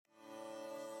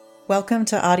Welcome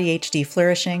to AudiHD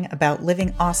Flourishing, about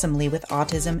living awesomely with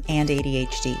autism and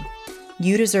ADHD.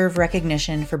 You deserve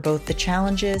recognition for both the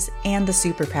challenges and the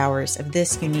superpowers of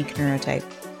this unique neurotype.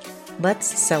 Let's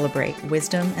celebrate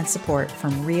wisdom and support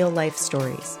from real-life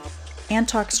stories and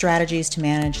talk strategies to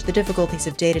manage the difficulties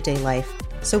of day-to-day life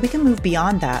so we can move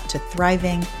beyond that to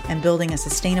thriving and building a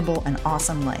sustainable and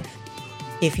awesome life.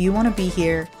 If you want to be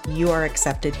here, you are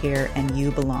accepted here and you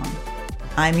belong.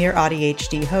 I'm your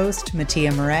AudiHD host,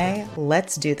 Mattia Murray.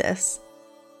 Let's do this.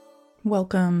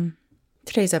 Welcome.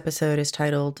 Today's episode is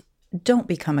titled, Don't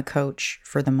Become a Coach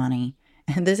for the Money.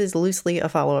 And this is loosely a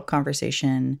follow-up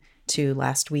conversation to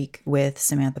last week with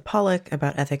Samantha Pollock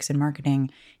about ethics in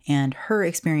marketing and her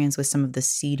experience with some of the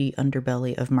seedy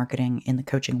underbelly of marketing in the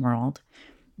coaching world.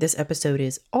 This episode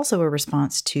is also a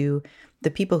response to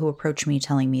the people who approach me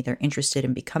telling me they're interested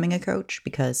in becoming a coach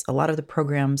because a lot of the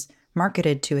programs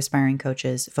marketed to aspiring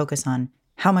coaches focus on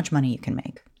how much money you can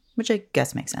make, which I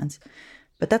guess makes sense.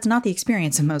 But that's not the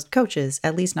experience of most coaches,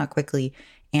 at least not quickly,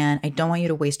 and I don't want you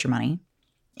to waste your money.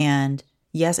 And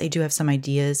yes, I do have some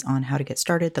ideas on how to get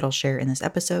started that I'll share in this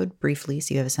episode briefly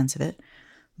so you have a sense of it.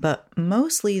 But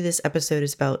mostly this episode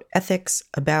is about ethics,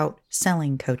 about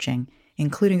selling coaching,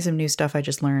 including some new stuff I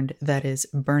just learned that is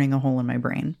burning a hole in my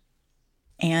brain.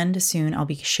 And soon I'll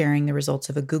be sharing the results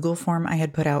of a Google form I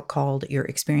had put out called Your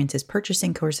Experiences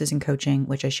Purchasing Courses in Coaching,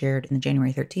 which I shared in the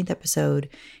January 13th episode.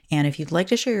 And if you'd like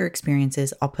to share your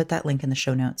experiences, I'll put that link in the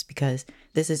show notes because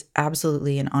this is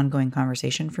absolutely an ongoing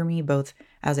conversation for me, both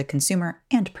as a consumer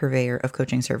and purveyor of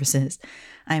coaching services.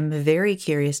 I'm very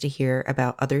curious to hear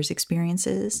about others'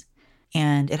 experiences,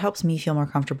 and it helps me feel more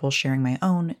comfortable sharing my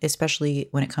own, especially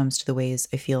when it comes to the ways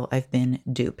I feel I've been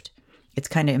duped. It's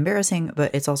kind of embarrassing,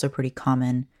 but it's also pretty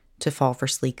common to fall for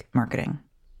sleek marketing.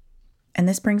 And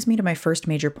this brings me to my first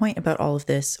major point about all of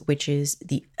this, which is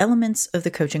the elements of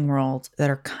the coaching world that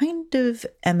are kind of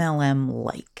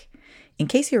MLM-like. In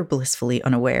case you're blissfully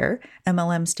unaware,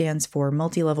 MLM stands for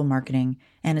multi-level marketing,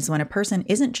 and is when a person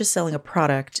isn't just selling a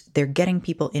product, they're getting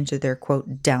people into their,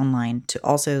 quote, downline to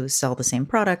also sell the same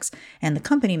products, and the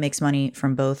company makes money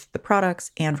from both the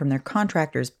products and from their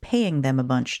contractors paying them a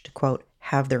bunch to, quote,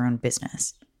 have their own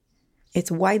business. It's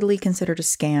widely considered a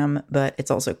scam, but it's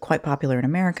also quite popular in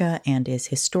America and is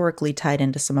historically tied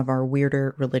into some of our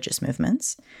weirder religious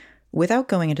movements. Without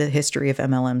going into the history of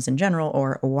MLMs in general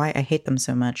or why I hate them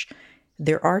so much,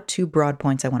 there are two broad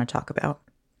points I want to talk about.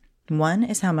 One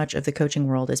is how much of the coaching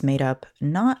world is made up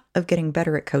not of getting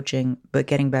better at coaching, but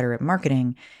getting better at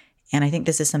marketing. And I think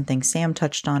this is something Sam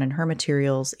touched on in her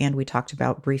materials and we talked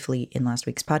about briefly in last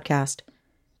week's podcast.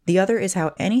 The other is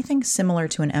how anything similar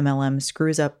to an MLM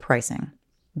screws up pricing.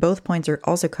 Both points are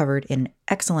also covered in an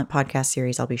excellent podcast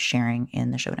series I'll be sharing in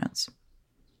the show notes.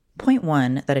 Point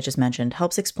one that I just mentioned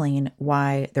helps explain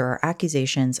why there are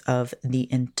accusations of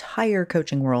the entire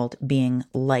coaching world being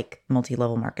like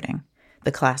multi-level marketing,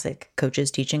 the classic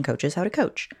coaches teaching coaches how to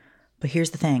coach. But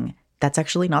here's the thing, that's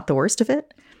actually not the worst of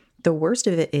it. The worst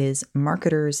of it is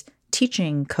marketers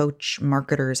teaching coach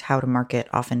marketers how to market,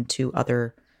 often to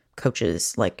other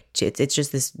coaches. Like it's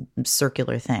just this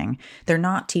circular thing. They're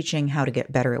not teaching how to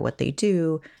get better at what they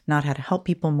do, not how to help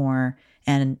people more,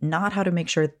 and not how to make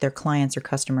sure that their clients or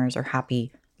customers are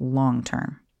happy long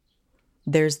term.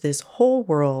 There's this whole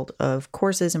world of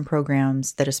courses and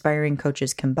programs that aspiring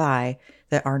coaches can buy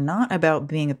that are not about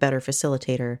being a better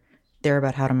facilitator. They're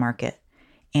about how to market.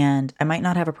 And I might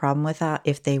not have a problem with that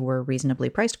if they were reasonably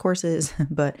priced courses,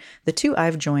 but the two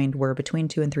I've joined were between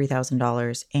 $2,000 and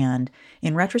 $3,000. And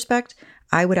in retrospect,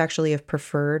 I would actually have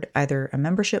preferred either a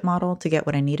membership model to get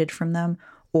what I needed from them,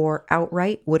 or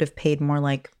outright would have paid more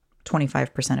like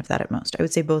 25% of that at most. I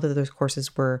would say both of those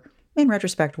courses were, in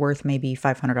retrospect, worth maybe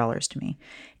 $500 to me.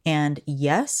 And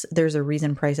yes, there's a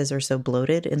reason prices are so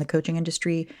bloated in the coaching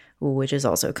industry, which is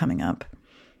also coming up.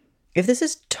 If this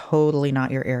is totally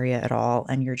not your area at all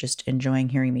and you're just enjoying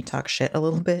hearing me talk shit a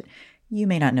little bit, you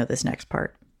may not know this next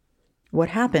part. What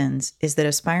happens is that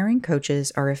aspiring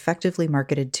coaches are effectively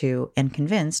marketed to and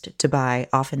convinced to buy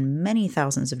often many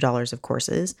thousands of dollars of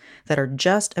courses that are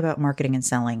just about marketing and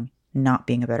selling, not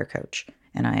being a better coach.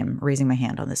 And I am raising my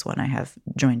hand on this one. I have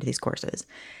joined these courses.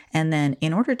 And then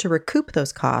in order to recoup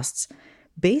those costs,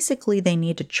 basically they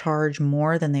need to charge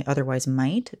more than they otherwise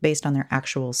might based on their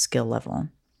actual skill level.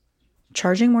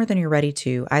 Charging more than you're ready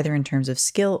to, either in terms of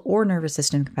skill or nervous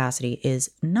system capacity, is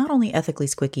not only ethically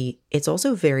squicky, it's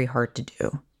also very hard to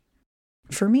do.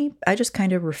 For me, I just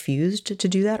kind of refused to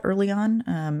do that early on,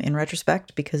 in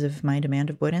retrospect, because of my demand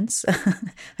avoidance.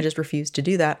 I just refused to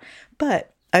do that.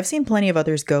 But I've seen plenty of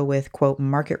others go with, quote,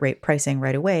 market rate pricing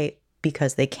right away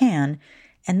because they can,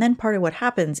 And then part of what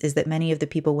happens is that many of the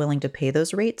people willing to pay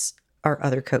those rates are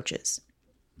other coaches.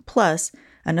 Plus,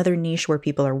 another niche where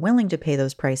people are willing to pay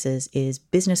those prices is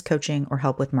business coaching or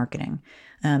help with marketing.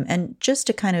 And just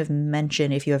to kind of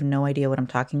mention, if you have no idea what I'm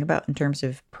talking about in terms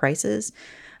of prices,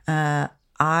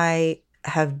 I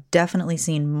have definitely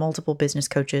seen multiple business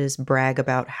coaches brag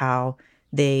about how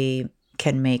they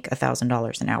can make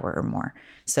 $1,000 an hour or more.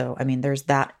 So, I mean, there's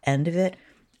that end of it.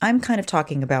 I'm kind of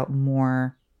talking about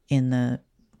more in the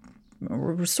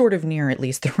sort of near at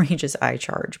least the ranges I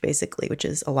charge, basically, which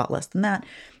is a lot less than that.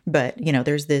 But,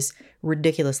 there's this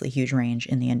ridiculously huge range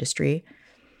in the industry.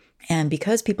 And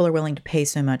because people are willing to pay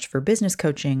so much for business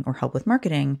coaching or help with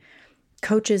marketing,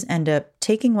 coaches end up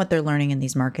taking what they're learning in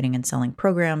these marketing and selling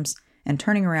programs and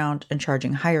turning around and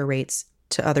charging higher rates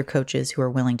to other coaches who are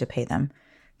willing to pay them.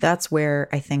 That's where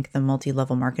I think the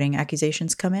multi-level marketing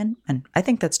accusations come in, and I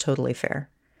think that's totally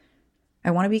fair. I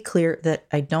want to be clear that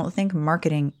I don't think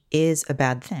marketing is a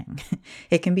bad thing.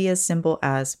 It can be as simple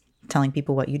as telling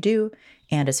people what you do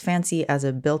and as fancy as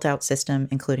a built-out system,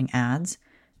 including ads.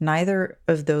 Neither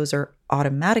of those are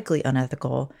automatically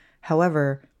unethical.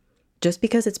 However, just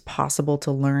because it's possible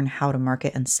to learn how to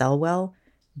market and sell well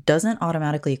doesn't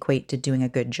automatically equate to doing a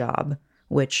good job,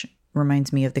 which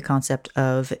reminds me of the concept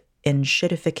of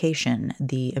enshittification,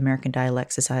 the American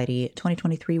Dialect Society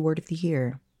 2023 Word of the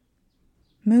Year.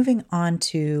 Moving on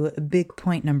to big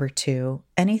point number 2,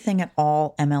 anything at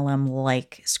all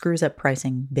MLM-like screws up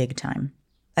pricing big time.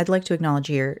 I'd like to acknowledge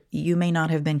here, you may not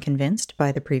have been convinced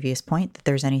by the previous point that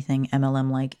there's anything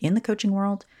MLM-like in the coaching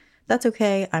world. That's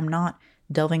okay. I'm not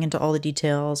delving into all the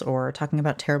details or talking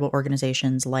about terrible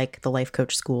organizations like the Life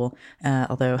Coach School,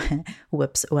 although,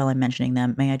 whoops, while I'm mentioning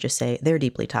them, may I just say they're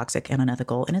deeply toxic and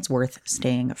unethical, and it's worth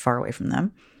staying far away from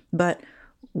them. But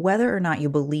whether or not you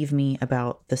believe me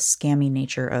about the scammy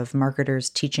nature of marketers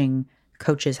teaching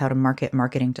coaches how to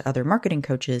marketing to other marketing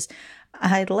coaches,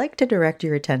 I'd like to direct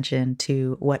your attention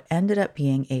to what ended up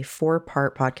being a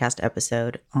 4-part podcast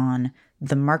episode on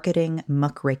the Marketing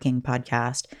Muckraking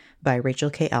podcast by Rachel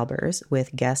K. Albers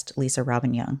with guest Lisa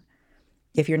Robin Young.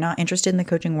 If you're not interested in the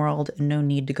coaching world, no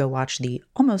need to go watch the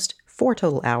almost 4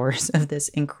 total hours of this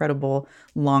incredible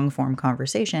long-form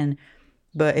conversation.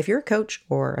 But if you're a coach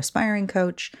or aspiring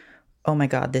coach, oh my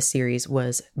God, this series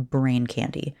was brain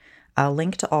candy. I'll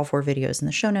link to all 4 videos in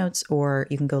the show notes, or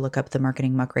you can go look up the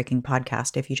Marketing Muckraking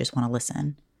podcast if you just want to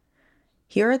listen.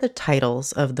 Here are the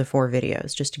titles of the 4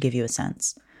 videos, just to give you a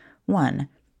sense. 1,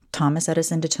 Thomas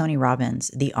Edison to Tony Robbins,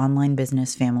 The Online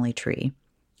Business Family Tree.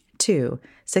 2,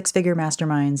 6-Figure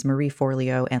Masterminds, Marie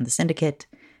Forleo and the Syndicate.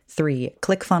 3,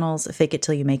 ClickFunnels, Fake It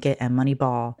Till You Make It, and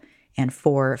Moneyball. And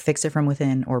 4, Fix It From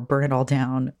Within or Burn It All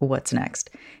Down, What's Next?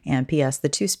 And P.S., the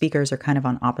 2 speakers are kind of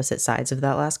on opposite sides of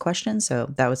that last question,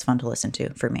 so that was fun to listen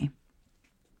to for me.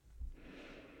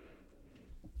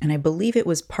 And I believe it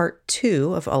was part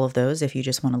 2 of all of those, if you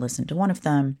just want to listen to one of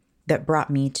them, that brought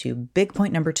me to big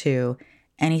point number 2,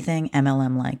 anything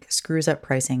MLM-like screws up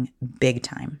pricing big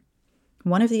time.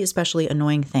 One of the especially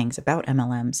annoying things about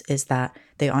MLMs is that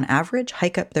they on average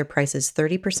hike up their prices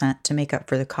 30% to make up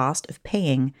for the cost of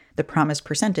paying the promised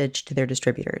percentage to their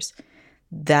distributors.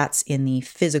 That's in the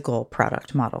physical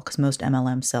product model because most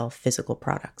MLMs sell physical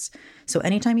products. So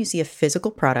anytime you see a physical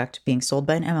product being sold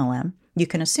by an MLM, you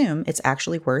can assume it's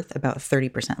actually worth about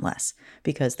 30% less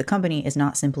because the company is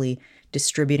not simply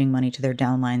distributing money to their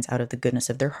downlines out of the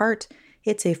goodness of their heart.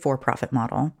 It's a for-profit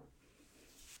model.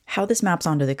 How this maps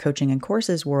onto the coaching and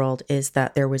courses world is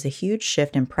that there was a huge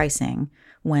shift in pricing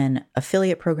when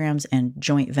affiliate programs and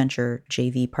joint venture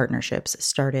JV partnerships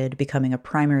started becoming a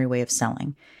primary way of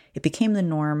selling. It became the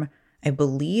norm, I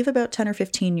believe, about 10 or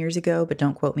 15 years ago, but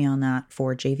don't quote me on that,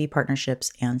 for JV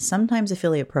partnerships and sometimes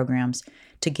affiliate programs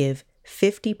to give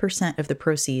 50% of the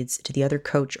proceeds to the other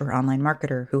coach or online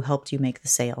marketer who helped you make the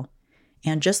sale.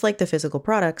 And just like the physical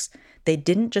products, they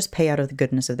didn't just pay out of the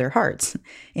goodness of their hearts.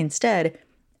 Instead,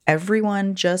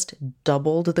 everyone just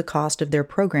doubled the cost of their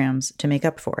programs to make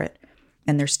up for it.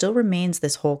 And there still remains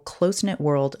this whole close-knit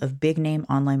world of big-name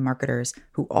online marketers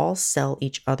who all sell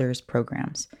each other's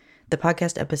programs. The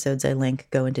podcast episodes I link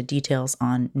go into details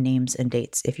on names and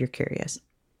dates if you're curious.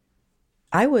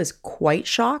 I was quite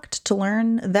shocked to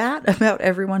learn that about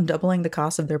everyone doubling the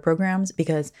cost of their programs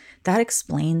because that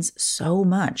explains so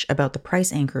much about the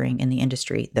price anchoring in the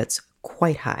industry that's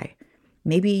quite high.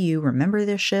 Maybe you remember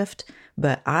this shift,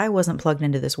 but I wasn't plugged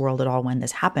into this world at all when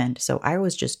this happened, so I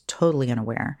was just totally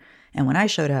unaware. And when I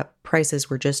showed up, prices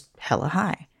were just hella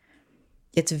high.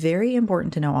 It's very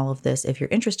important to know all of this if you're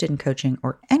interested in coaching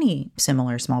or any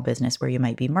similar small business where you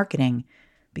might be marketing,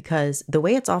 because the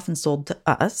way it's often sold to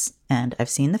us, and I've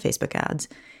seen the Facebook ads,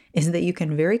 is that you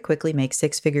can very quickly make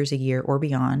 6 figures a year or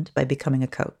beyond by becoming a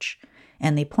coach.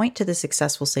 And they point to the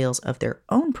successful sales of their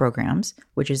own programs,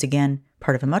 which is again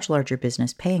part of a much larger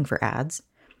business paying for ads.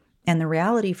 And the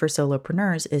reality for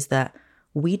solopreneurs is that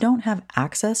we don't have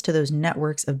access to those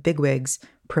networks of bigwigs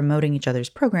promoting each other's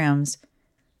programs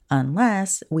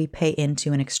unless we pay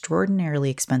into an extraordinarily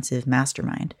expensive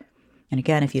mastermind. And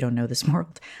again, if you don't know this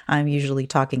world, I'm usually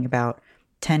talking about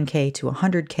 $10K to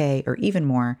 $100K or even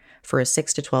more for a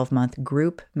 6 to 12 month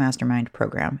group mastermind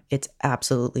program. It's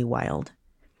absolutely wild.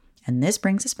 And this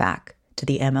brings us back to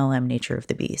the MLM nature of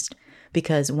the beast,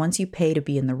 because once you pay to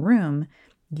be in the room,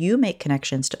 you make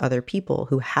connections to other people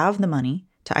who have the money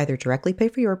to either directly pay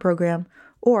for your program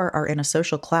or are in a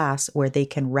social class where they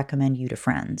can recommend you to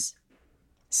friends.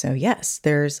 So yes,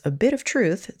 there's a bit of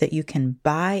truth that you can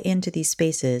buy into these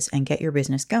spaces and get your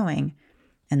business going.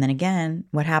 And then again,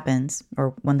 what happens,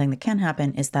 or one thing that can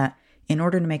happen, is that in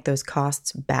order to make those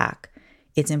costs back,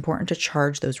 it's important to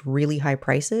charge those really high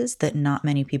prices that not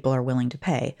many people are willing to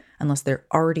pay unless they're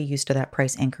already used to that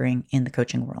price anchoring in the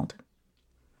coaching world.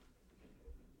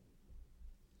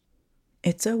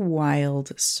 It's a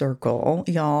wild circle,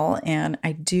 y'all, and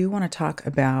I do want to talk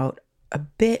about a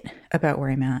bit about where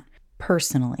I'm at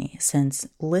personally, since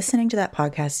listening to that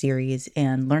podcast series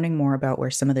and learning more about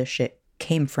where some of this shit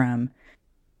came from,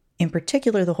 in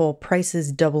particular, the whole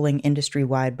prices doubling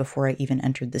industry-wide before I even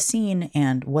entered the scene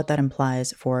and what that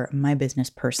implies for my business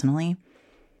personally.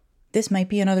 This might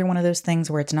be another one of those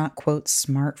things where it's not, quote,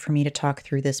 smart for me to talk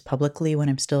through this publicly when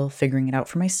I'm still figuring it out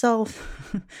for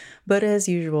myself. But as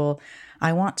usual,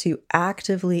 I want to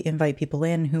actively invite people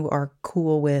in who are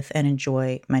cool with and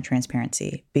enjoy my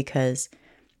transparency, because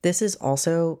this is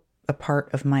also a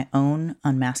part of my own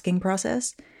unmasking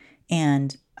process.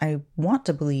 And I want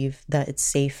to believe that it's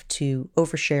safe to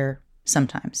overshare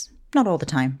sometimes. Not all the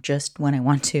time, just when I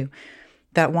want to.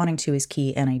 That wanting to is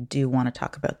key, and I do want to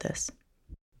talk about this.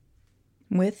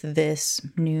 With this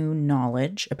new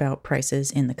knowledge about prices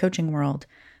in the coaching world,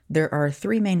 there are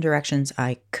 3 main directions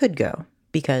I could go,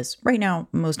 because right now,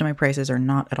 most of my prices are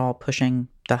not at all pushing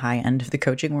the high end of the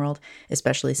coaching world,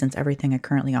 especially since everything I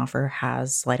currently offer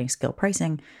has sliding scale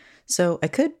pricing. So I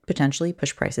could potentially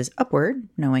push prices upward,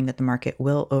 knowing that the market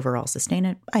will overall sustain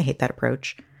it. I hate that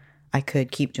approach. I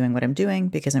could keep doing what I'm doing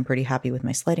because I'm pretty happy with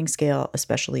my sliding scale,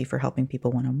 especially for helping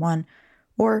people one-on-one.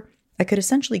 Or I could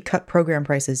essentially cut program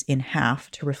prices in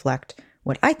half to reflect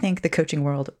what I think the coaching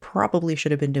world probably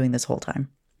should have been doing this whole time.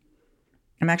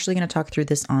 I'm actually going to talk through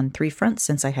this on 3 fronts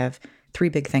since I have 3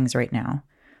 big things right now.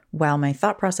 While my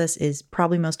thought process is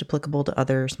probably most applicable to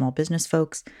other small business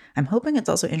folks, I'm hoping it's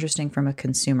also interesting from a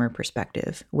consumer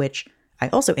perspective, which I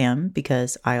also am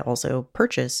because I also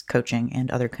purchase coaching and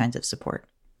other kinds of support.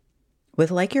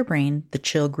 With Like Your Brain, the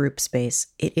chill group space,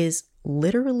 it is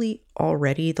literally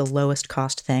already the lowest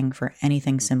cost thing for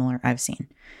anything similar I've seen.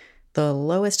 The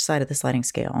lowest side of the sliding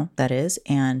scale, that is,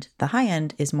 and the high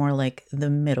end is more like the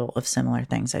middle of similar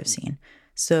things I've seen.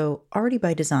 So already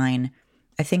by design,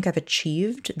 I think I've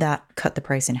achieved that cut the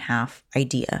price in half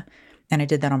idea. And I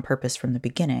did that on purpose from the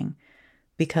beginning,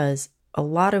 because a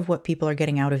lot of what people are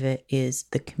getting out of it is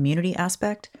the community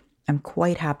aspect. I'm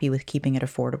quite happy with keeping it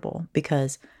affordable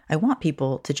because I want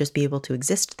people to just be able to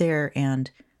exist there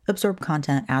and absorb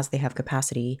content as they have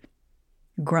capacity.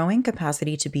 Growing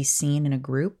capacity to be seen in a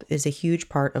group is a huge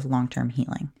part of long-term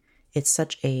healing. It's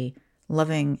such a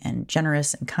loving and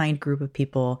generous and kind group of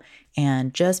people,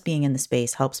 and just being in the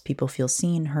space helps people feel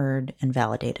seen, heard, and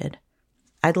validated.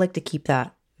 I'd like to keep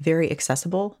that very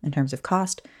accessible in terms of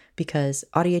cost because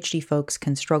ADHD folks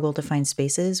can struggle to find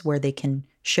spaces where they can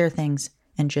share things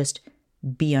and just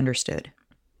be understood.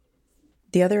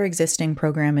 The other existing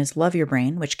program is Love Your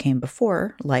Brain, which came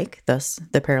before, thus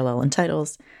the parallel in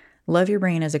titles. Love Your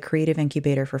Brain is a creative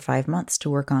incubator for 5 months to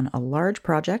work on a large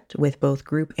project with both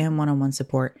group and one-on-one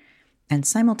support, and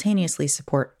simultaneously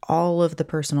support all of the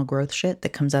personal growth shit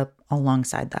that comes up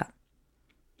alongside that.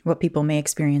 What people may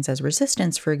experience as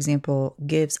resistance, for example,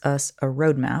 gives us a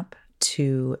roadmap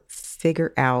to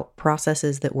figure out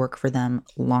processes that work for them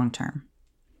long-term.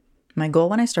 My goal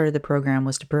when I started the program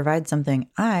was to provide something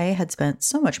I had spent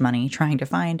so much money trying to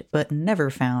find but never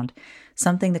found,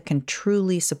 something that can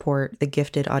truly support the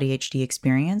gifted ADHD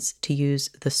experience to use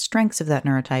the strengths of that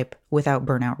neurotype without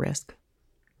burnout risk.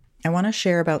 I want to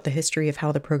share about the history of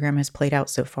how the program has played out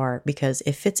so far because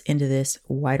it fits into this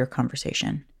wider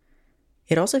conversation.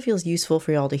 It also feels useful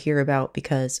for y'all to hear about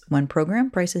because when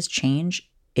program prices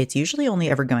change, it's usually only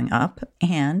ever going up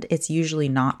and it's usually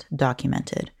not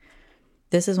documented.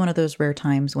 This is one of those rare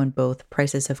times when both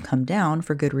prices have come down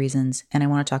for good reasons, and I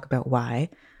want to talk about why,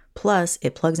 Plus,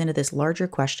 it plugs into this larger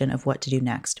question of what to do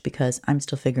next because I'm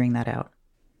still figuring that out.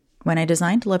 When I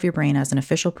designed Love Your Brain as an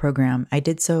official program, I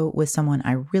did so with someone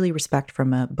I really respect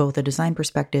from both a design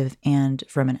perspective and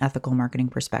from an ethical marketing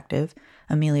perspective,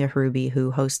 Amelia Harubi,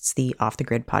 who hosts the Off the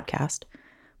Grid podcast.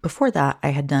 Before that, I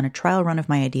had done a trial run of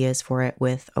my ideas for it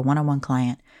with a one-on-one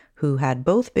client who had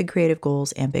both big creative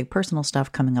goals and big personal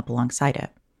stuff coming up alongside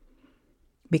it.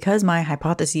 Because my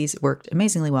hypotheses worked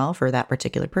amazingly well for that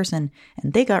particular person,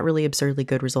 and they got really absurdly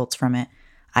good results from it,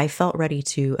 I felt ready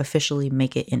to officially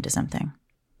make it into something.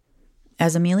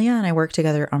 As Amelia and I worked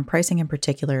together on pricing in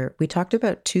particular, we talked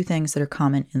about two things that are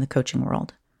common in the coaching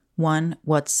world. One,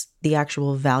 what's the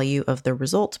actual value of the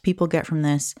result people get from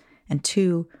this? And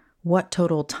two, what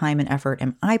total time and effort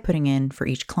am I putting in for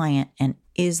each client, and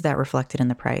is that reflected in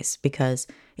the price? Because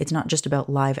it's not just about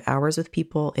live hours with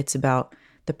people, it's about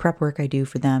the prep work I do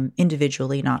for them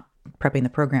individually, not prepping the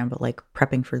program, but like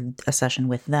prepping for a session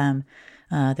with them.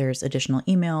 There's additional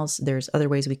emails. There's other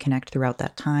ways we connect throughout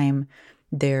that time.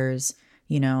 There's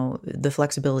the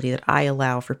flexibility that I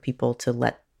allow for people to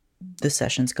let the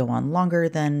sessions go on longer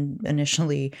than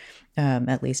initially,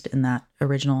 at least in that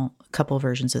original couple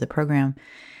versions of the program.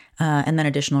 And then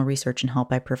additional research and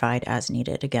help I provide as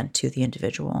needed, again, to the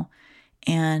individual.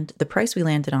 And the price we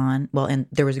landed on, and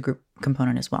there was a group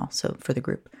component as well. So for the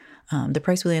group, the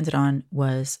price we landed on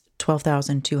was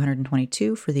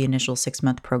 $12,222 for the initial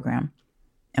 6-month program.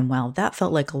 And while that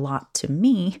felt like a lot to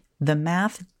me, the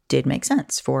math did make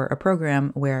sense for a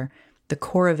program where the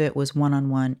core of it was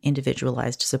one-on-one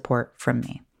individualized support from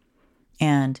me.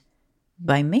 And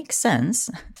by make sense,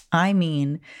 I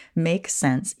mean make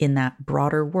sense in that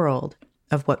broader world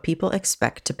of what people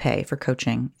expect to pay for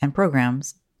coaching and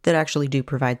programs that actually do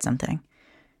provide something.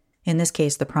 In this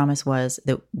case, the promise was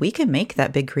that we can make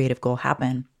that big creative goal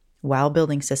happen while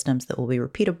building systems that will be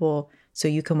repeatable so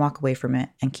you can walk away from it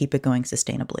and keep it going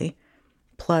sustainably.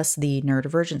 Plus the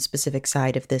neurodivergent specific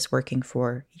side of this working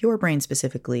for your brain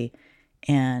specifically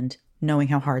and knowing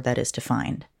how hard that is to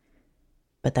find.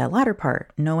 But that latter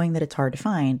part, knowing that it's hard to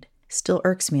find, still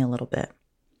irks me a little bit.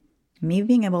 Me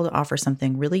being able to offer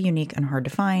something really unique and hard to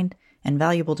find and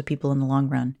valuable to people in the long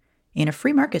run in a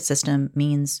free market system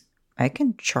means I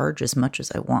can charge as much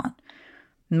as I want.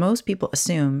 Most people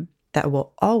assume that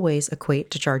will always equate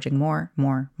to charging more.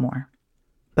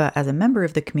 But as a member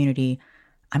of the community,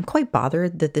 I'm quite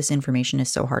bothered that this information is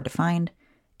so hard to find,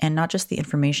 and not just the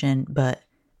information, but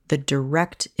the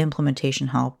direct implementation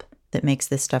help that makes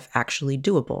this stuff actually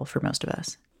doable for most of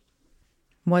us.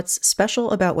 What's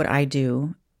special about what I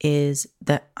do is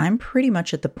that I'm pretty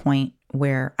much at the point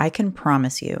where I can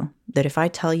promise you that if I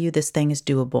tell you this thing is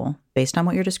doable based on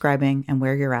what you're describing and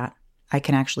where you're at, I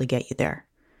can actually get you there.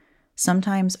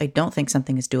 Sometimes I don't think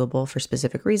something is doable for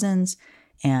specific reasons,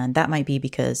 and that might be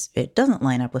because it doesn't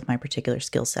line up with my particular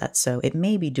skill set, so it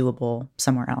may be doable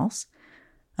somewhere else.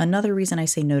 Another reason I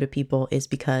say no to people is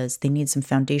because they need some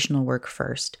foundational work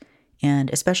first,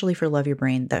 and especially for Love Your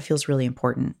Brain, that feels really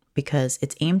important because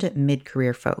it's aimed at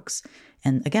mid-career folks.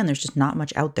 And again, there's just not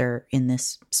much out there in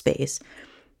this space,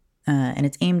 and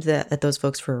it's aimed at those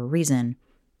folks for a reason.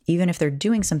 Even if they're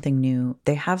doing something new,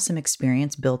 they have some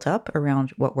experience built up around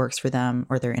what works for them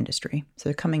or their industry. So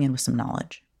they're coming in with some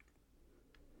knowledge.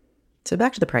 So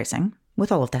back to the pricing.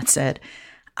 With all of that said,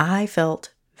 I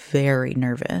felt very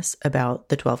nervous about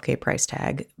the $12,000 price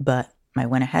tag, but I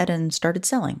went ahead and started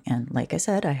selling. And like I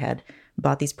said, I had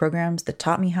bought these programs that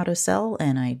taught me how to sell,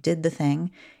 and I did the thing.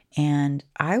 And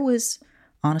I was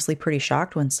honestly pretty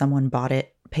shocked when someone bought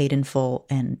it, paid in full,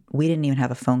 and we didn't even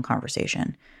have a phone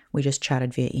conversation. We just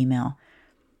chatted via email.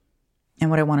 And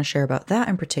what I want to share about that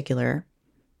in particular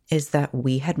is that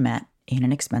we had met in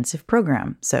an expensive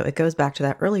program. So it goes back to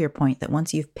that earlier point that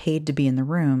once you've paid to be in the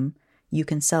room, you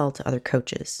can sell to other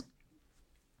coaches.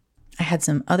 I had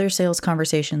some other sales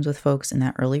conversations with folks in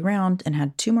that early round and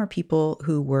had 2 more people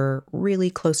who were really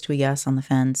close to a yes on the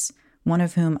fence, one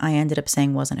of whom I ended up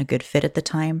saying wasn't a good fit at the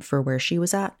time for where she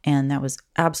was at, and that was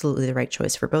absolutely the right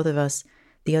choice for both of us.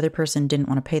 The other person didn't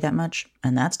want to pay that much,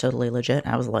 and that's totally legit.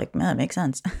 I was like, man, that makes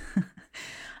sense.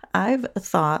 I've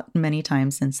thought many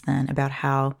times since then about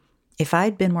how if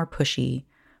I'd been more pushy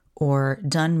or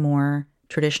done more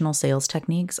traditional sales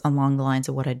techniques along the lines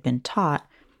of what I'd been taught,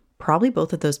 probably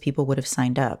both of those people would have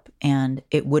signed up, and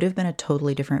it would have been a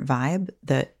totally different vibe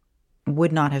that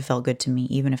would not have felt good to me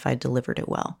even if I delivered it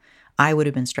well. I would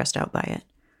have been stressed out by it.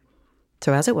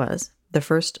 So as it was, the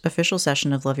first official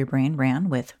session of Love Your Brain ran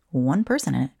with 1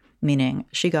 person in it, meaning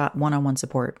she got one-on-one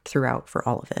support throughout for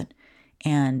all of it.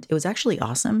 And it was actually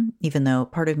awesome, even though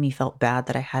part of me felt bad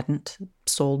that I hadn't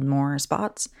sold more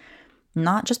spots.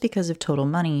 Not just because of total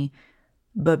money,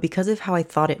 but because of how I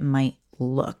thought it might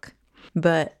look.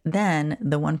 But then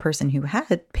the one person who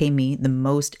had paid me the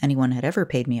most anyone had ever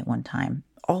paid me at one time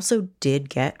also did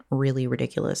get really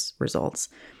ridiculous results.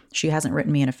 She hasn't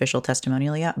written me an official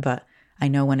testimonial yet, but I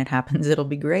know when it happens, it'll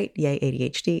be great. Yay,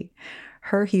 ADHD.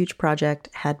 Her huge project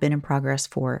had been in progress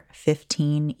for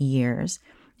 15 years,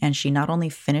 and she not only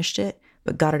finished it,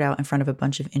 but got it out in front of a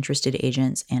bunch of interested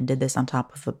agents and did this on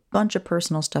top of a bunch of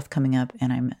personal stuff coming up,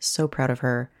 and I'm so proud of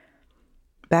her.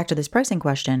 Back to this pricing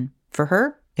question, for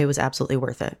her, it was absolutely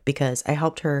worth it because I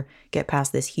helped her get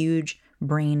past this huge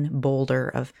brain boulder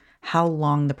of how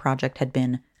long the project had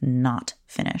been not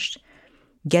finished.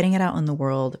 Getting it out in the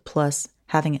world, plus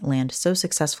having it land so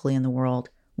successfully in the world,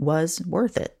 was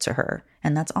worth it to her,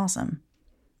 and that's awesome.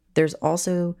 There's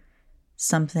also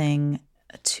something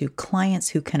to clients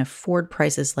who can afford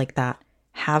prices like that,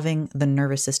 having the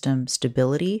nervous system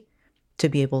stability to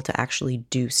be able to actually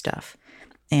do stuff.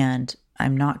 And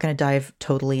I'm not going to dive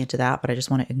totally into that, but I just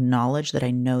want to acknowledge that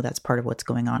I know that's part of what's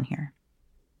going on here.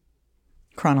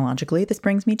 Chronologically, this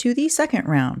brings me to the second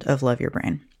round of Love Your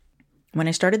Brain. When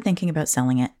I started thinking about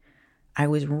selling it, I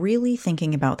was really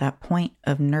thinking about that point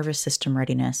of nervous system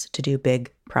readiness to do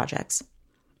big projects.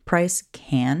 Price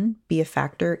can be a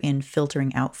factor in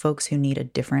filtering out folks who need a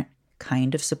different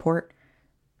kind of support.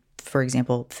 For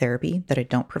example, therapy that I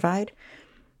don't provide.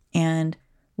 And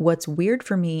what's weird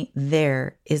for me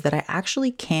there is that I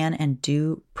actually can and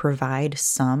do provide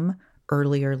some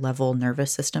earlier level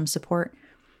nervous system support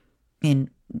in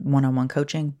one-on-one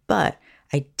coaching, but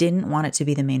I didn't want it to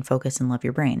be the main focus in Love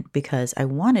Your Brain because I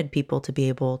wanted people to be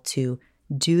able to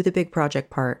do the big project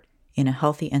part in a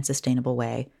healthy and sustainable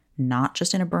way, not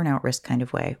just in a burnout risk kind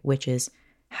of way, which is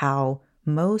how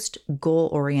most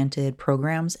goal-oriented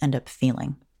programs end up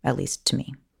feeling, at least to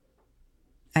me.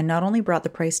 I not only brought the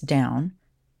price down,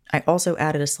 I also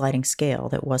added a sliding scale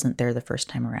that wasn't there the first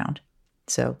time around.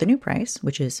 So the new price,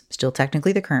 which is still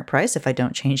technically the current price if I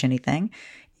don't change anything,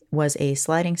 was a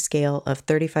sliding scale of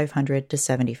 $3,500 to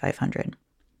 $7,500.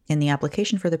 In the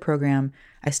application for the program,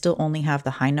 I still only have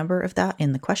the high number of that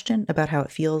in the question about how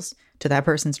it feels to that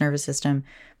person's nervous system,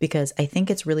 because I think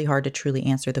it's really hard to truly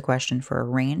answer the question for a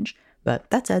range. But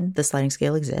that said, the sliding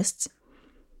scale exists.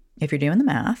 If you're doing the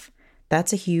math,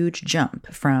 that's a huge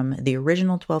jump from the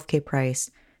original $12,000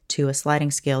 price to a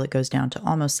sliding scale that goes down to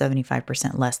almost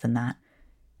 75% less than that.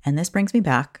 And this brings me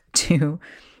back to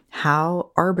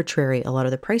how arbitrary a lot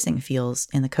of the pricing feels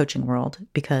in the coaching world,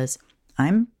 because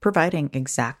I'm providing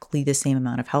exactly the same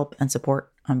amount of help and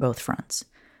support on both fronts.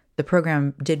 The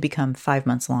program did become 5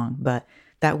 months long, but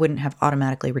that wouldn't have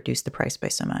automatically reduced the price by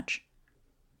so much.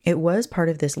 It was part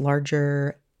of this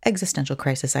larger existential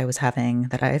crisis I was having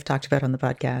that I've talked about on the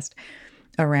podcast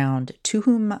around to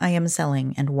whom I am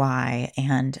selling and why,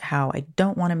 and how I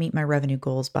don't want to meet my revenue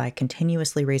goals by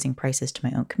continuously raising prices to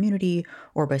my own community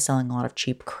or by selling a lot of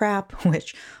cheap crap,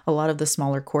 which a lot of the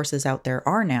smaller courses out there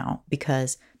are now,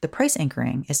 because the price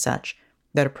anchoring is such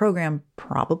that a program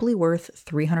probably worth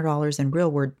 $300 in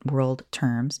real world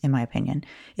terms, in my opinion,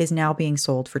 is now being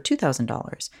sold for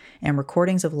 $2,000. And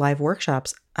recordings of live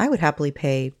workshops I would happily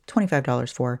pay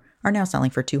 $25 for are now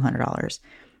selling for $200.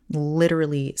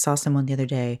 Literally saw someone the other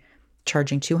day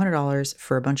charging $200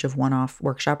 for a bunch of one-off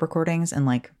workshop recordings,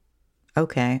 and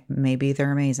okay, maybe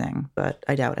they're amazing, but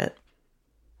I doubt it.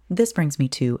 This brings me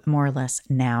to more or less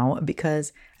now,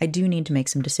 because I do need to make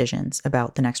some decisions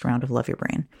about the next round of Love Your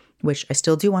Brain, which I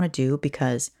still do want to do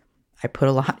because I put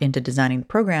a lot into designing the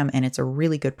program and it's a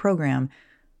really good program.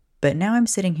 But now I'm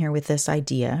sitting here with this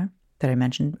idea that I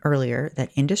mentioned earlier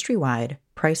that industry-wide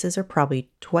prices are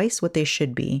probably twice what they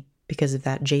should be because of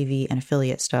that JV and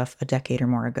affiliate stuff a decade or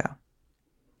more ago.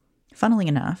 Funnily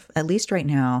enough, at least right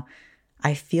now,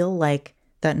 I feel like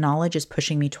that knowledge is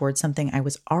pushing me towards something I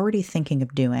was already thinking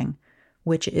of doing,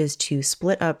 which is to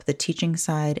split up the teaching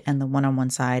side and the one-on-one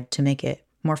side to make it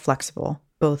more flexible,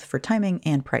 both for timing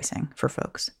and pricing for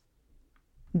folks.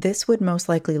 This would most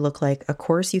likely look like a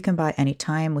course you can buy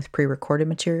anytime with pre-recorded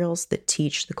materials that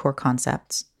teach the core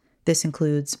concepts. This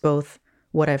includes both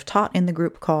what I've taught in the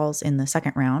group calls in the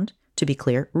second round, to be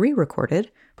clear,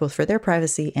 re-recorded, both for their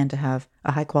privacy and to have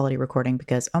a high-quality recording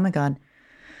because, oh my God,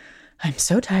 I'm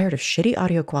so tired of shitty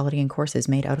audio quality in courses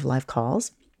made out of live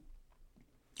calls.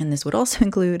 And this would also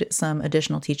include some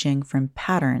additional teaching from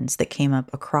patterns that came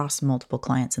up across multiple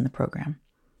clients in the program.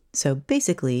 So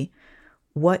basically,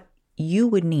 what you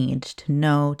would need to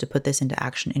know to put this into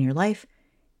action in your life,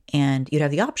 and you'd have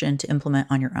the option to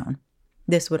implement on your own.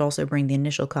 This would also bring the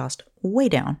initial cost way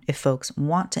down if folks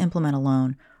want to implement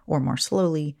alone or more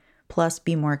slowly, plus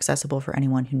be more accessible for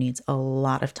anyone who needs a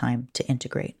lot of time to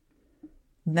integrate.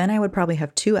 Then I would probably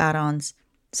have 2 add-ons,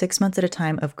 6 months at a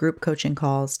time of group coaching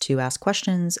calls to ask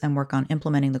questions and work on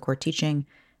implementing the core teaching,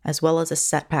 as well as a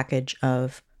set package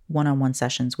of one-on-one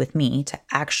sessions with me to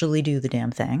actually do the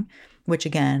damn thing, which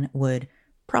again would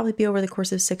probably be over the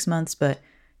course of 6 months, but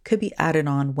could be added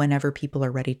on whenever people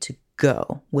are ready to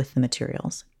go with the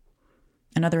materials.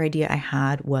 Another idea I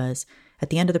had was at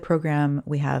the end of the program,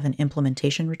 we have an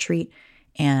implementation retreat,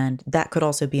 and that could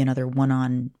also be another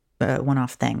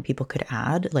one-off thing people could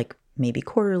add, like maybe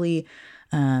quarterly.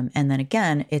 And then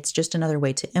again, it's just another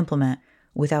way to implement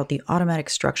without the automatic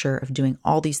structure of doing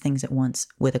all these things at once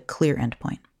with a clear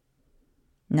endpoint.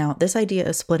 Now, this idea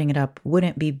of splitting it up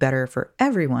wouldn't be better for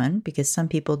everyone because some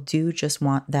people do just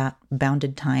want that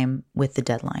bounded time with the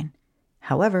deadline.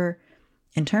 However,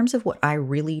 in terms of what I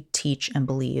really teach and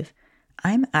believe,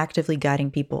 I'm actively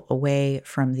guiding people away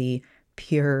from the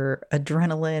pure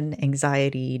adrenaline,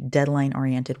 anxiety,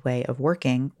 deadline-oriented way of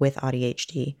working with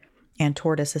ADHD and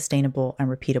toward a sustainable and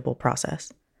repeatable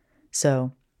process.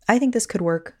 So I think this could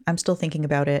work. I'm still thinking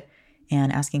about it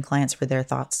and asking clients for their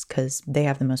thoughts because they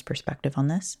have the most perspective on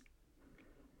this.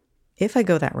 If I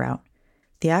go that route,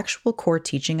 the actual core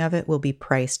teaching of it will be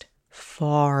priced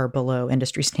far below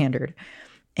industry standard.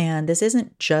 And this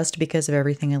isn't just because of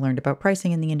everything I learned about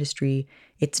pricing in the industry.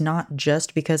 It's not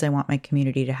just because I want my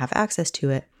community to have access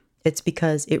to it. It's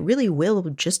because it really will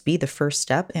just be the first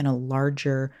step in a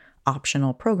larger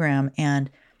optional program. And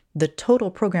the total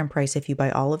program price, if you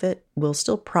buy all of it, will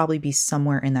still probably be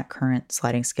somewhere in that current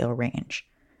sliding scale range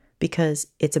because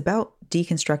it's about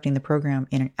deconstructing the program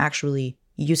in an actually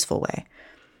useful way.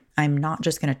 I'm not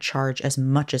just going to charge as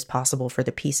much as possible for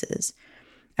the pieces.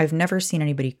 I've never seen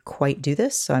anybody quite do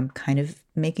this, so I'm kind of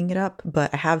making it up,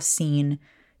 but I have seen,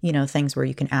 things where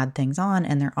you can add things on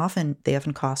and they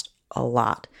often cost a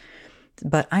lot.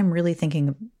 But I'm really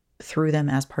thinking through them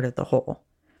as part of the whole.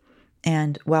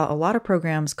 And while a lot of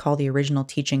programs call the original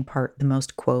teaching part the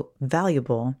most, quote,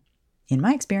 valuable, in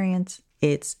my experience,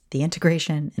 it's the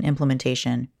integration and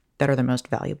implementation that are the most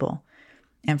valuable.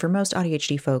 And for most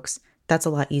ADHD folks, that's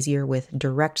a lot easier with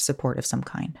direct support of some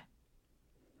kind.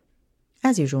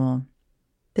 As usual,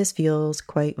 this feels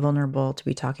quite vulnerable to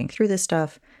be talking through this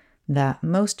stuff that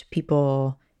most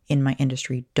people in my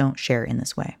industry don't share in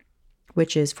this way,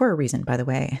 which is for a reason, by the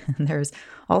way. There's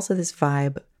also this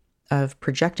vibe of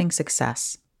projecting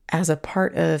success as a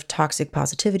part of toxic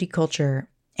positivity culture,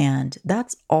 and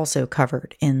that's also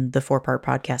covered in the 4-part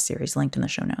podcast series linked in the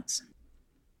show notes.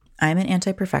 I'm an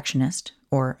anti-perfectionist,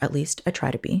 or at least I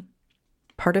try to be.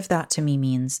 Part of that to me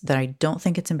means that I don't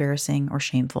think it's embarrassing or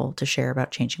shameful to share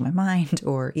about changing my mind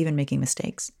or even making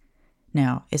mistakes.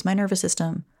 Now, is my nervous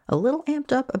system a little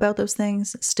amped up about those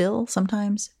things still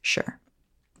sometimes? Sure.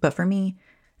 But for me,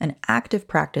 an active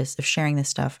practice of sharing this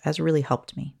stuff has really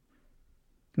helped me.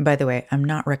 By the way, I'm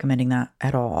not recommending that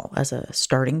at all as a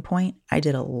starting point. I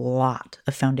did a lot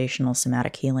of foundational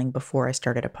somatic healing before I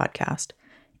started a podcast.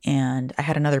 And I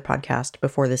had another podcast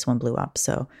before this one blew up.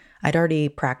 So I'd already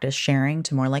practiced sharing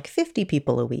to more like 50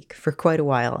 people a week for quite a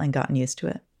while and gotten used to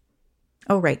it.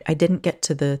 Oh, right. I didn't get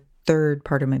to the third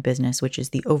part of my business, which is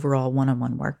the overall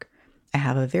one-on-one work. I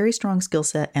have a very strong skill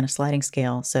set and a sliding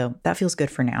scale, so that feels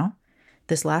good for now.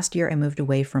 This last year, I moved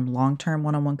away from long-term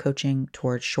one-on-one coaching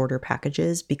towards shorter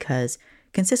packages because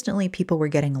consistently people were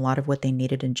getting a lot of what they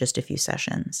needed in just a few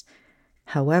sessions.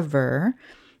 However,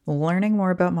 learning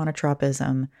more about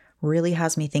monotropism really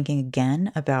has me thinking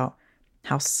again about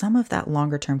how some of that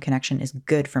longer-term connection is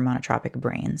good for monotropic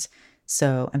brains.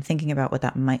 So I'm thinking about what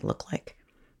that might look like.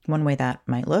 One way that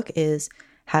might look is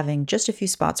having just a few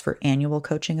spots for annual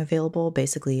coaching available,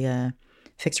 basically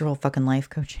fix your whole fucking life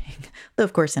coaching, though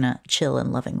of course in a chill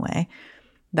and loving way.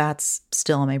 That's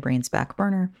still on my brain's back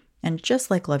burner. And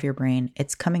just like Love Your Brain,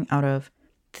 it's coming out of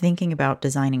thinking about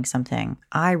designing something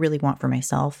I really want for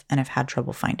myself and I've had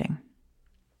trouble finding.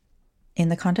 In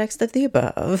the context of the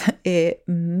above, it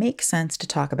makes sense to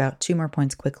talk about 2 more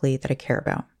points quickly that I care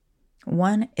about.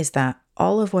 One is that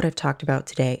all of what I've talked about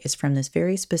today is from this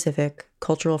very specific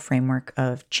cultural framework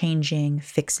of changing,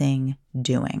 fixing,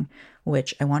 doing,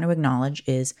 which I want to acknowledge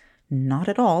is not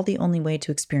at all the only way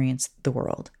to experience the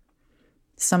world.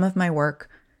 Some of my work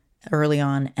early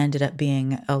on ended up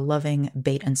being a loving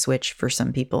bait and switch for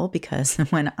some people because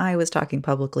when I was talking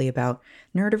publicly about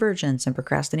neurodivergence and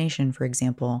procrastination, for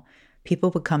example,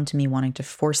 people would come to me wanting to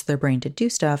force their brain to do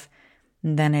stuff,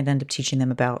 and then I'd end up teaching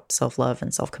them about self-love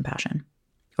and self-compassion.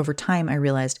 Over time, I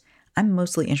realized I'm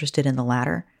mostly interested in the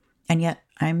latter, and yet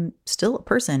I'm still a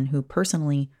person who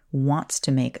personally wants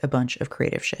to make a bunch of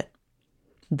creative shit.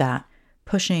 That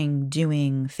pushing,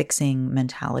 doing, fixing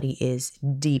mentality is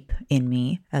deep in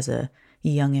me as a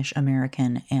youngish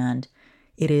American, and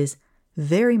it is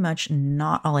very much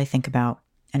not all I think about,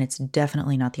 and it's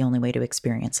definitely not the only way to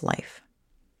experience life.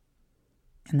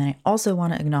 And then I also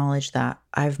want to acknowledge that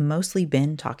I've mostly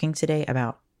been talking today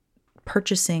about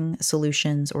purchasing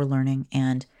solutions or learning,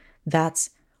 and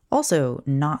that's also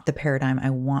not the paradigm I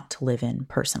want to live in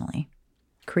personally.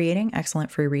 Creating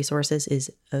excellent free resources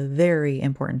is very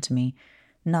important to me,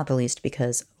 not the least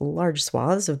because large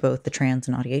swaths of both the trans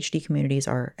and ADHD communities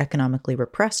are economically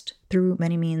repressed through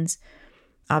many means.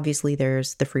 Obviously,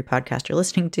 there's the free podcast you're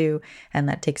listening to, and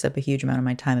that takes up a huge amount of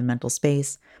my time and mental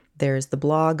space. There's the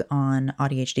blog on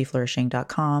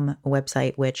ADHDflourishing.com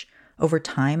website, which over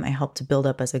time I helped to build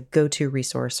up as a go-to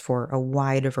resource for a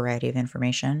wide variety of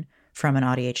information from an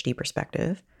ADHD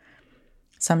perspective.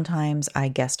 Sometimes I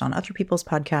guest on other people's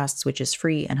podcasts, which is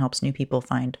free and helps new people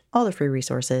find all the free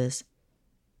resources.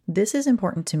 This is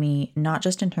important to me, not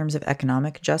just in terms of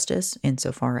economic justice,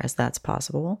 insofar as that's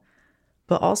possible,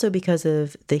 but also because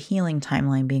of the healing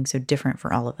timeline being so different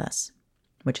for all of us,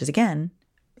 which is, again,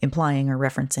 implying or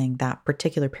referencing that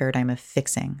particular paradigm of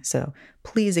fixing. So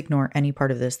please ignore any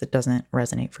part of this that doesn't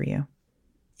resonate for you.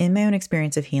 In my own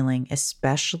experience of healing,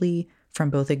 especially from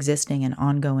both existing and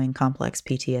ongoing complex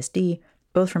PTSD,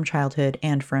 both from childhood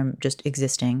and from just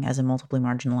existing as a multiply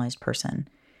marginalized person,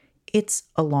 it's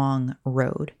a long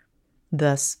road.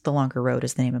 Thus, The Longer Road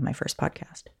is the name of my first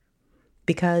podcast.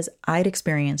 Because I'd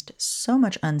experienced so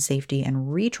much unsafety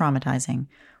and re-traumatizing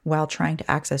while trying to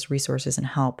access resources and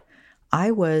help,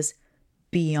 I was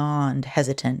beyond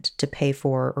hesitant to pay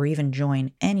for or even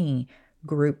join any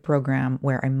group program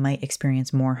where I might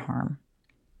experience more harm.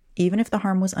 Even if the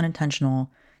harm was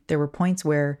unintentional, there were points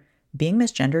where being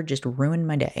misgendered just ruined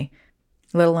my day,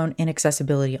 let alone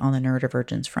inaccessibility on the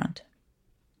neurodivergence front.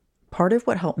 Part of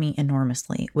what helped me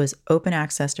enormously was open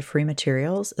access to free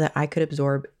materials that I could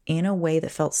absorb in a way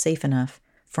that felt safe enough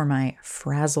for my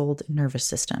frazzled nervous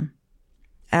system.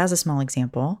 As a small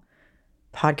example,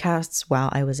 podcasts while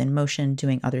I was in motion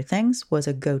doing other things was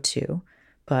a go-to,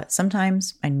 but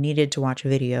sometimes I needed to watch a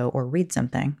video or read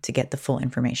something to get the full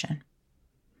information.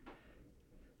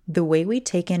 The way we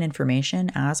take in information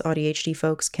as ADHD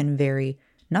folks can vary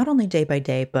not only day by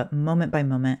day, but moment by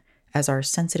moment as our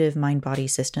sensitive mind-body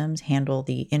systems handle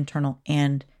the internal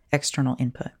and external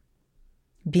input.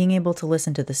 Being able to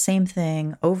listen to the same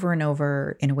thing over and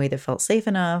over in a way that felt safe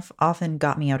enough often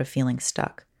got me out of feeling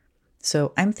stuck.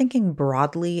 So I'm thinking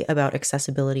broadly about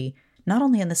accessibility, not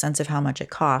only in the sense of how much it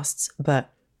costs,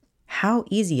 but how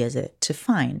easy is it to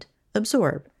find,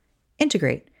 absorb,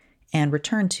 integrate, and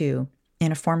return to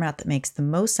in a format that makes the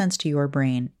most sense to your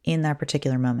brain in that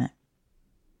particular moment.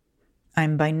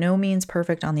 I'm by no means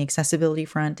perfect on the accessibility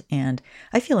front, and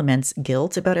I feel immense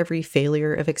guilt about every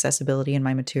failure of accessibility in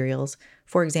my materials.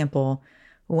 For example,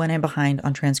 when I'm behind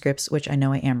on transcripts, which I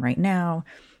know I am right now,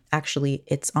 actually,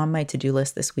 it's on my to-do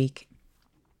list this week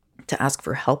to ask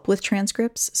for help with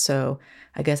transcripts, so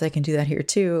I guess I can do that here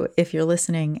too if you're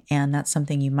listening and that's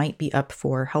something you might be up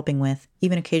for helping with,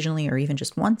 even occasionally or even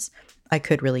just once. I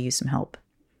could really use some help.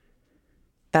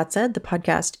 That said, the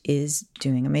podcast is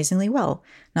doing amazingly well.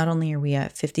 Not only are we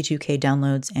at 52K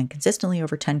downloads and consistently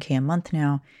over 10K a month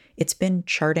now, it's been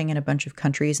charting in a bunch of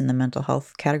countries in the mental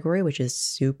health category, which is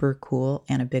super cool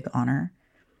and a big honor.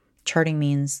 Charting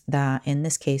means that in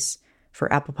this case,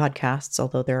 for Apple Podcasts,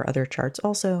 although there are other charts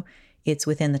also, it's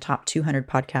within the top 200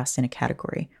 podcasts in a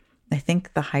category. I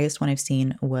think the highest one I've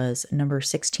seen was number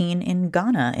 16 in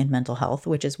Ghana in mental health,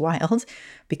 which is wild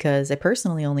because I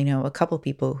personally only know a couple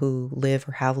people who live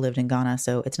or have lived in Ghana,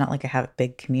 so it's not like I have a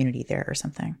big community there or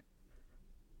something.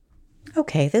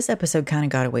 Okay, this episode kind of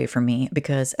got away from me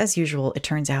because, as usual, it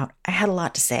turns out I had a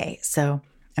lot to say, so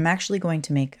I'm actually going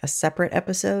to make a separate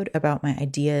episode about my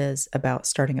ideas about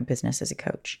starting a business as a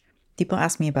coach. People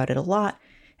ask me about it a lot,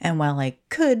 and while I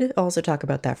could also talk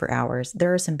about that for hours,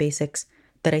 there are some basics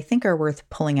that I think are worth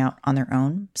pulling out on their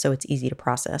own so it's easy to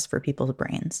process for people's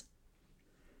brains.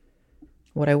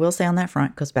 What I will say on that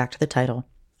front goes back to the title.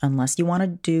 Unless you want to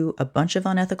do a bunch of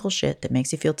unethical shit that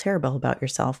makes you feel terrible about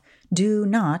yourself, do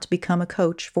not become a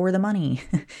coach for the money.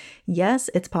 Yes,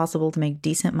 it's possible to make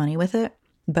decent money with it,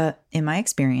 but in my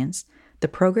experience, the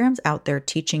programs out there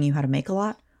teaching you how to make a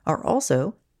lot are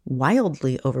also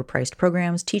wildly overpriced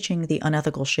programs teaching the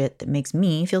unethical shit that makes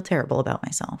me feel terrible about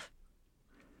myself.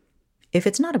 If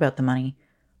it's not about the money,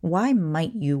 why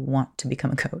might you want to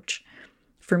become a coach?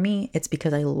 For me, it's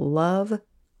because I love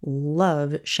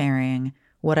sharing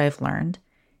what I've learned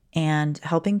and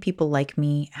helping people like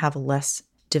me have a less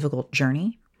difficult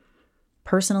journey.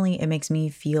 Personally, it makes me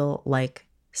feel like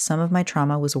some of my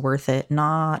trauma was worth it,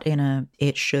 not in a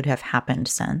it should have happened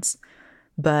sense,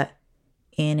 but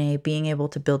in a being able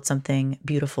to build something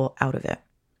beautiful out of it.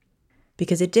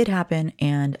 because it did happen,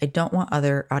 and I don't want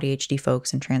other ADHD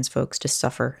folks and trans folks to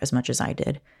suffer as much as I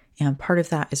did. And part of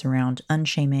that is around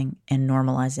unshaming and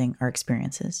normalizing our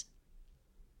experiences.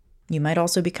 You might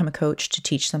also become a coach to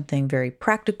teach something very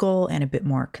practical and a bit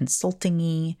more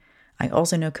consulting-y. I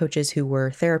also know coaches who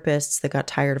were therapists that got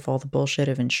tired of all the bullshit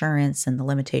of insurance and the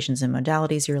limitations and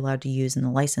modalities you're allowed to use in the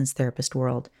licensed therapist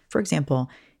world. For example,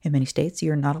 in many states,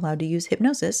 you're not allowed to use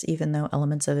hypnosis, even though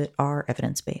elements of it are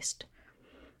evidence-based.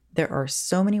 There are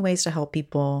so many ways to help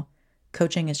people.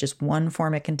 Coaching is just one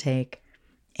form it can take.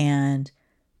 And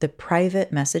the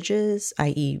private messages,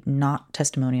 i.e. not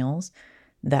testimonials,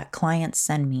 that clients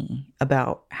send me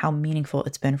about how meaningful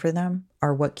it's been for them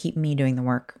are what keep me doing the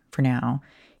work for now,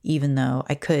 even though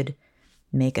I could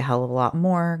make a hell of a lot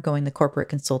more going the corporate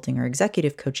consulting or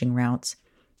executive coaching routes,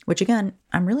 which again,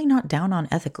 I'm really not down on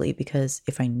ethically, because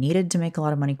if I needed to make a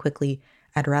lot of money quickly,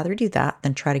 I'd rather do that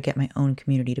than try to get my own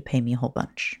community to pay me a whole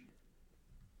bunch.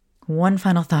 One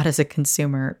final thought as a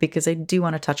consumer, because I do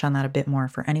want to touch on that a bit more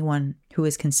for anyone who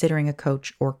is considering a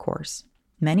coach or course.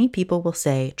 Many people will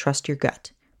say, trust your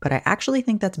gut, but I actually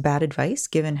think that's bad advice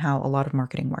given how a lot of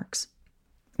marketing works.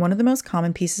 One of the most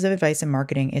common pieces of advice in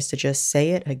marketing is to just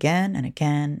say it again and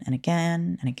again and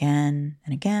again and again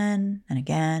and again and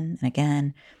again and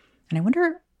again. And I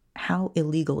wonder how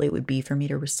illegal it would be for me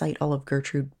to recite all of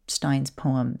Gertrude Stein's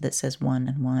poem that says 1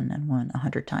 and 1 and 1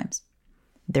 100 times.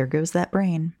 There goes that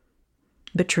brain.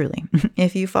 But truly,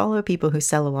 if you follow people who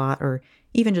sell a lot, or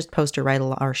even just post or write a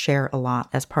lot or share a lot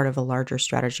as part of a larger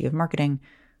strategy of marketing,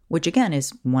 which again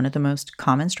is one of the most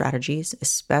common strategies,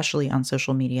 especially on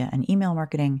social media and email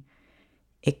marketing,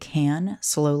 it can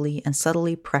slowly and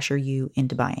subtly pressure you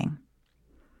into buying.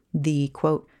 The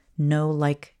quote, know,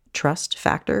 like, trust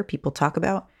factor people talk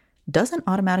about doesn't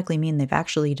automatically mean they've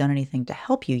actually done anything to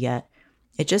help you yet.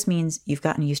 It just means you've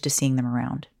gotten used to seeing them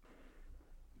around.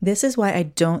 This is why I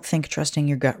don't think trusting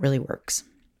your gut really works.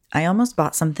 I almost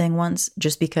bought something once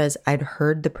just because I'd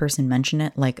heard the person mention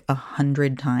it like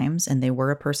 100 times and they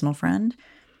were a personal friend.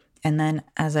 And then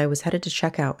as I was headed to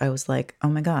checkout, I was like, oh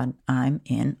my God, I'm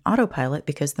in autopilot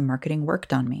because the marketing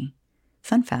worked on me.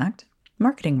 Fun fact,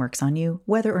 marketing works on you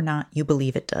whether or not you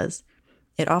believe it does.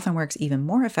 It often works even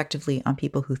more effectively on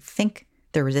people who think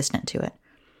they're resistant to it.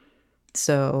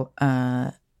 So,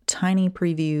 tiny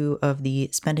preview of the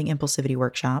Spending Impulsivity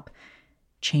workshop,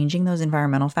 changing those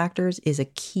environmental factors is a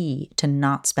key to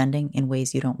not spending in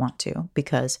ways you don't want to,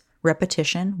 because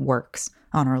repetition works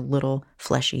on our little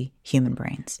fleshy human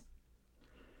brains.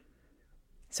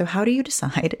 So how do you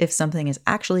decide if something is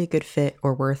actually a good fit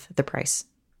or worth the price?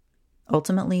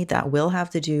 Ultimately, that will have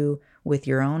to do with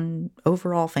your own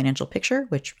overall financial picture,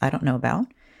 which I don't know about,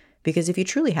 because if you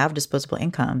truly have disposable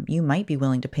income, you might be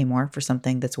willing to pay more for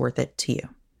something that's worth it to you.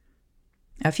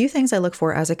 A few things I look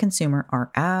for as a consumer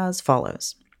are as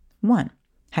follows. 1,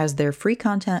 has their free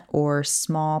content or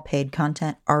small paid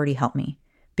content already helped me?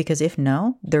 Because if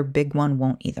no, their big one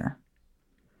won't either.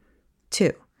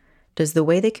 2, does the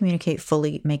way they communicate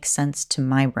fully make sense to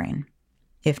my brain?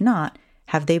 If not,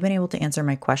 have they been able to answer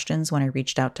my questions when I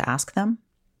reached out to ask them?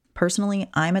 Personally,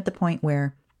 I'm at the point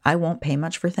where I won't pay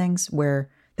much for things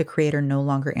where the creator no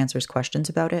longer answers questions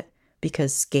about it,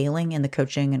 because scaling in the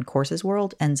coaching and courses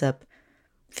world ends up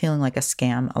feeling like a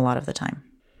scam a lot of the time.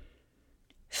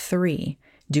 3,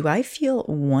 do I feel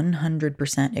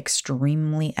 100%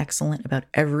 extremely excellent about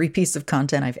every piece of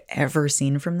content I've ever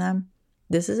seen from them?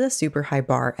 This is a super high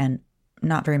bar and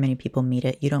not very many people meet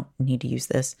it. You don't need to use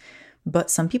this, but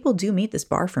some people do meet this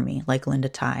bar for me, like Linda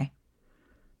Tai.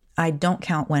 I don't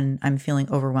count when I'm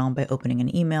feeling overwhelmed by opening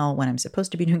an email when I'm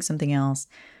supposed to be doing something else,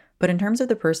 but in terms of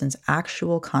the person's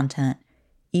actual content,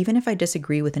 even if I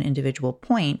disagree with an individual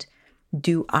point,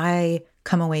 do I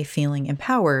come away feeling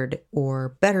empowered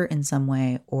or better in some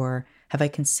way, or have I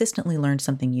consistently learned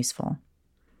something useful?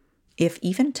 If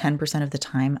even 10% of the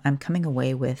time I'm coming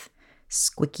away with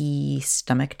squicky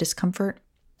stomach discomfort,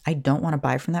 I don't want to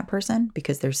buy from that person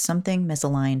because there's something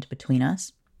misaligned between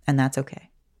us, and that's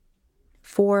okay.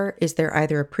 4, is there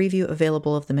either a preview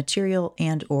available of the material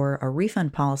and or a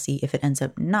refund policy if it ends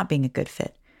up not being a good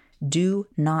fit? Do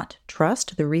not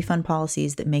trust the refund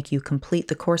policies that make you complete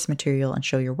the course material and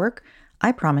show your work.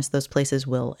 I promise those places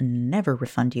will never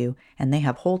refund you, and they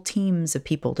have whole teams of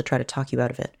people to try to talk you out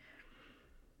of it.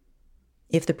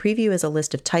 If the preview is a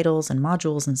list of titles and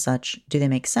modules and such, do they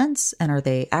make sense? And are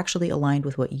they actually aligned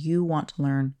with what you want to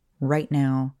learn right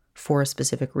now for a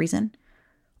specific reason?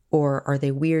 Or are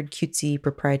they weird, cutesy,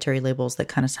 proprietary labels that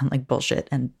kind of sound like bullshit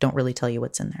and don't really tell you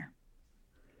what's in there?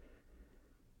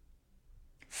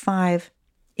 5,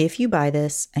 if you buy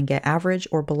this and get average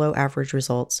or below average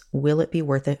results, will it be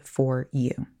worth it for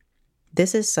you?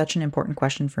 This is such an important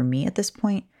question for me at this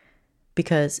point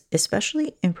because,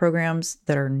 especially in programs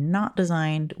that are not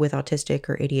designed with autistic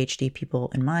or ADHD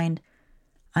people in mind,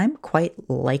 I'm quite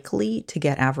likely to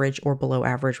get average or below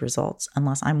average results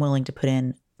unless I'm willing to put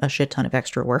in a shit ton of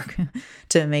extra work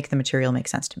to make the material make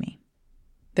sense to me.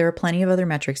 There are plenty of other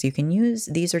metrics you can use.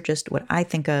 These are just what I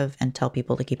think of and tell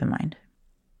people to keep in mind.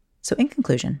 So in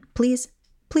conclusion, please,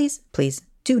 please, please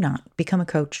do not become a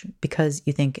coach because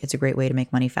you think it's a great way to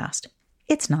make money fast.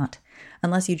 It's not,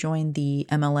 unless you join the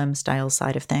MLM style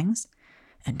side of things.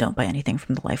 And don't buy anything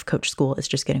from the Life Coach School. It's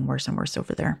just getting worse and worse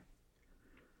over there.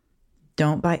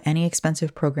 Don't buy any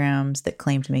expensive programs that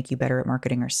claim to make you better at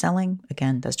marketing or selling.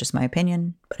 Again, that's just my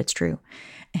opinion, but it's true.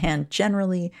 And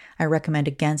generally, I recommend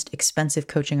against expensive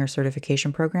coaching or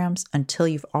certification programs until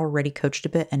you've already coached a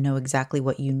bit and know exactly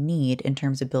what you need in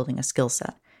terms of building a skill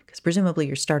set. Because presumably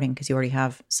you're starting because you already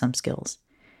have some skills.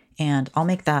 And I'll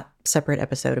make that separate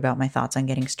episode about my thoughts on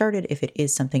getting started if it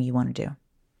is something you want to do.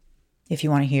 If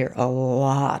you want to hear a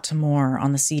lot more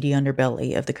on the seedy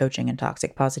underbelly of the coaching and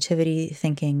toxic positivity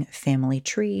thinking family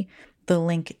tree, the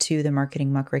link to the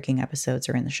marketing muckraking episodes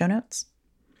are in the show notes.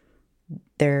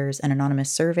 There's an anonymous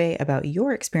survey about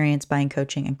your experience buying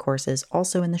coaching and courses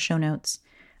also in the show notes.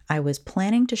 I was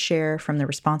planning to share from the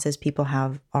responses people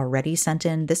have already sent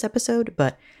in this episode,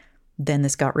 but then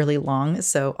this got really long,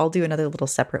 so I'll do another little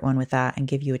separate one with that and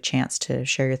give you a chance to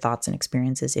share your thoughts and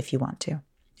experiences if you want to.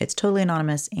 It's totally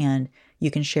anonymous, and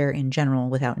you can share in general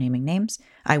without naming names.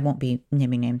 I won't be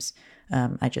naming names.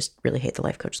 I just really hate the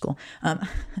Life Coach School.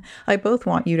 I both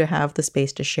want you to have the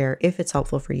space to share if it's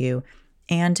helpful for you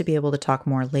and to be able to talk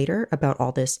more later about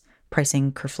all this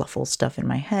pricing kerfluffle stuff in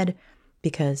my head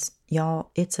because,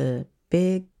 y'all, it's a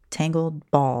big tangled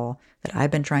ball that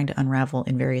I've been trying to unravel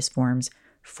in various forms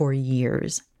for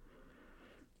years.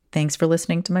 Thanks for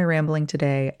listening to my rambling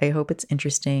today. I hope it's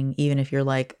interesting, even if you're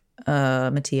like,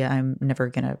 Mattia, I'm never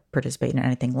going to participate in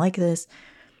anything like this.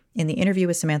 In the interview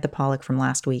with Samantha Pollock from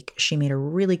last week, she made a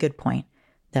really good point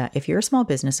that if you're a small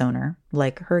business owner,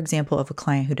 like her example of a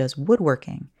client who does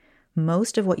woodworking,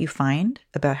 most of what you find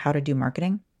about how to do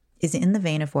marketing is in the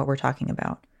vein of what we're talking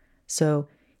about. So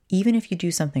even if you do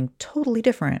something totally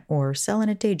different or sell in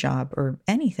a day job or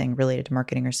anything related to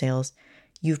marketing or sales,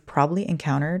 you've probably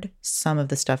encountered some of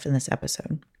the stuff in this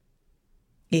episode.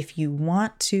 If you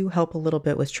want to help a little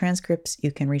bit with transcripts,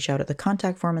 you can reach out at the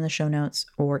contact form in the show notes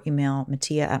or email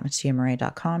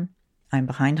mattia@mattiamurray.com. I'm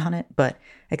behind on it, but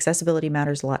accessibility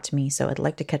matters a lot to me, so I'd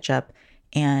like to catch up,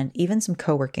 and even some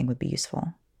co-working would be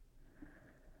useful.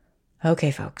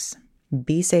 Okay, folks,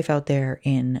 be safe out there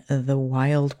in the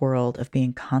wild world of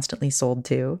being constantly sold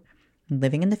to.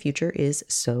 Living in the future is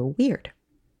so weird.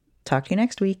 Talk to you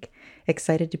next week.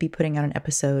 Excited to be putting out an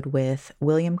episode with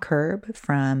William Kerb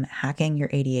from Hacking Your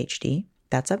ADHD.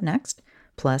 That's up next.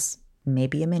 Plus,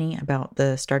 maybe a mini about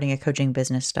the starting a coaching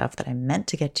business stuff that I meant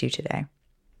to get to today.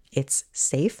 It's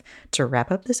safe to wrap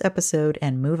up this episode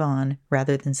and move on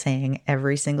rather than saying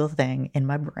every single thing in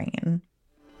my brain.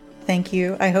 Thank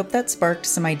you. I hope that sparked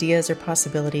some ideas or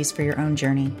possibilities for your own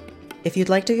journey. If you'd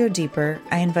like to go deeper,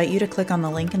 I invite you to click on the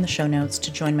link in the show notes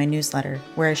to join my newsletter,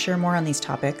 where I share more on these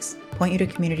topics, point you to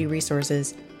community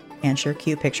resources, and share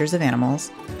cute pictures of animals.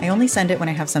 I only send it when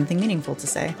I have something meaningful to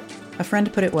say. A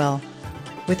friend put it well.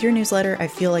 With your newsletter, I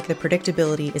feel like the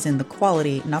predictability is in the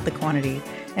quality, not the quantity,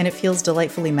 and it feels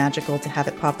delightfully magical to have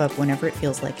it pop up whenever it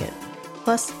feels like it.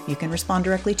 Plus, you can respond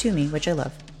directly to me, which I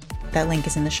love. That link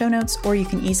is in the show notes, or you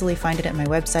can easily find it at my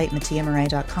website,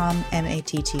 mattiamurray.com,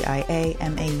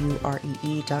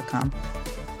 MattiaMauree.com.